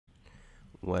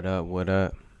What up, what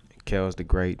up? Kel's the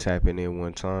Great tapping in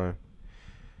one time.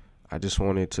 I just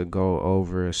wanted to go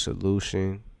over a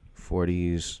solution for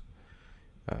these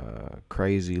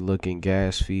crazy looking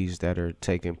gas fees that are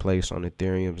taking place on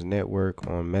Ethereum's network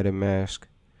on MetaMask,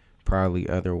 probably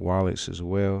other wallets as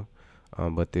well.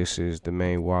 But this is the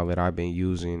main wallet I've been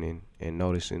using and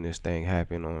noticing this thing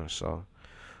happen on. So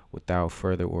without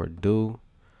further ado,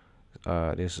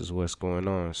 this is what's going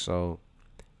on. So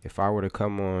if I were to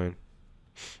come on,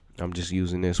 I'm just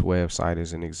using this website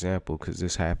as an example because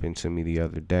this happened to me the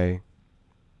other day.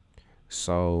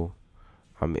 So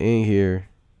I'm in here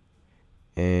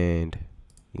and,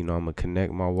 I'm going to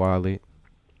connect my wallet.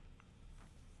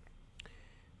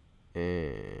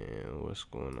 And what's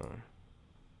going on?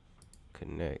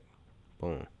 Connect.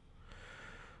 Boom.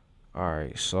 All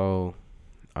right. So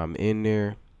I'm in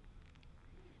there.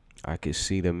 I can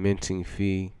see the minting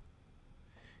fee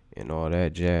and all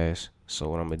that jazz. So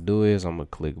what I'm going to do is I'm going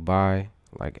to click buy,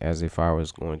 like as if I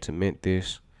was going to mint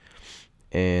this.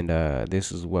 And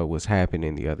this is what was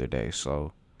happening the other day.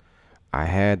 So I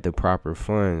had the proper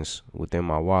funds within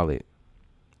my wallet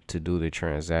to do the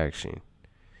transaction.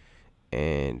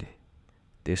 And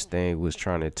this thing was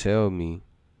trying to tell me,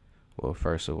 well,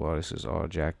 first of all, this is all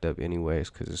jacked up anyways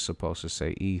because it's supposed to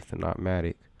say ETH and not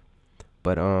Matic.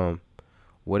 But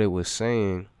what it was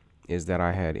saying is that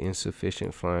I had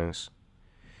insufficient funds,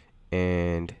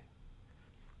 and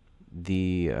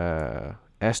the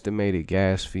estimated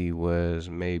gas fee was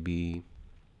maybe,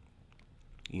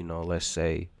 let's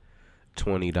say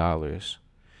 $20,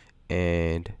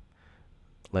 and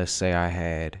let's say I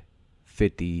had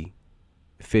 $50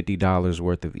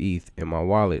 worth of ETH in my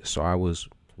wallet, so I was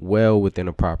well within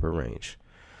a proper range.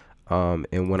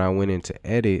 And when I went into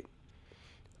edit,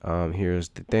 here's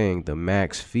the thing: the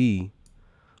max fee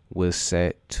was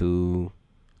set to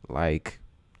like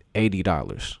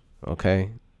 $80.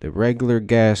 Okay, the regular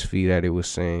gas fee that it was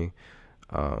saying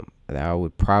that I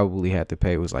would probably have to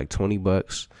pay was like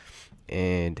 $20,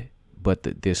 but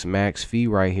this max fee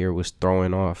right here was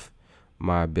throwing off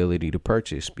my ability to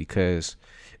purchase because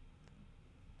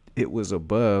it was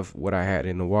above what I had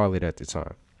in the wallet at the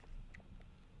time.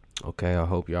 Okay, I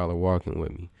hope y'all are walking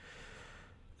with me.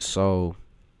 So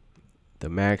the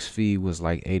max fee was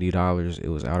like $80. It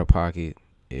was out of pocket.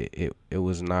 It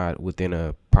was not within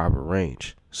a proper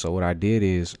range. So what I did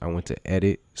is I went to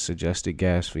edit suggested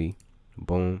gas fee,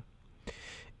 boom,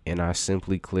 and I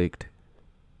simply clicked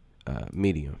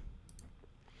medium,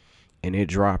 and it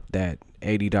dropped that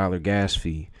 $80 gas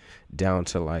fee down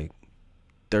to like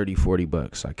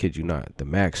 $30-40. I kid you not, the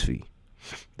max fee,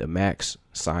 the max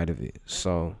side of it.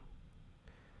 So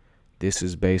this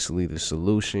is basically the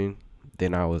solution.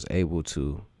 Then I was able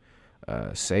to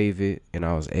save it, and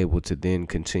I was able to then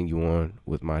continue on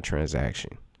with my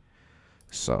transaction.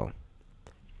 So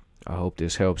I hope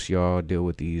this helps y'all deal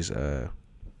with these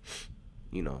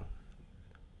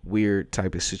weird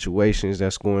type of situations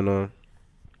that's going on.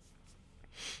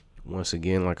 Once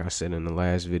again, like I said in the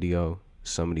last video,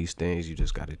 some of these things you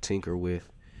just got to tinker with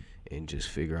and just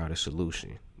figure out a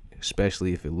solution,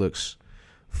 especially if it looks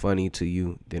funny to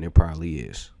you, then it probably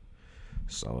is.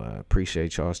 So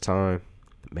appreciate y'all's time.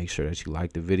 Make sure that you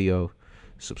like the video,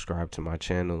 subscribe to my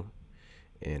channel,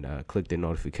 and click the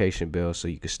notification bell so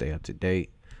you can stay up to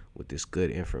date with this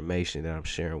good information that I'm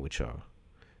sharing with y'all.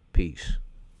 Peace.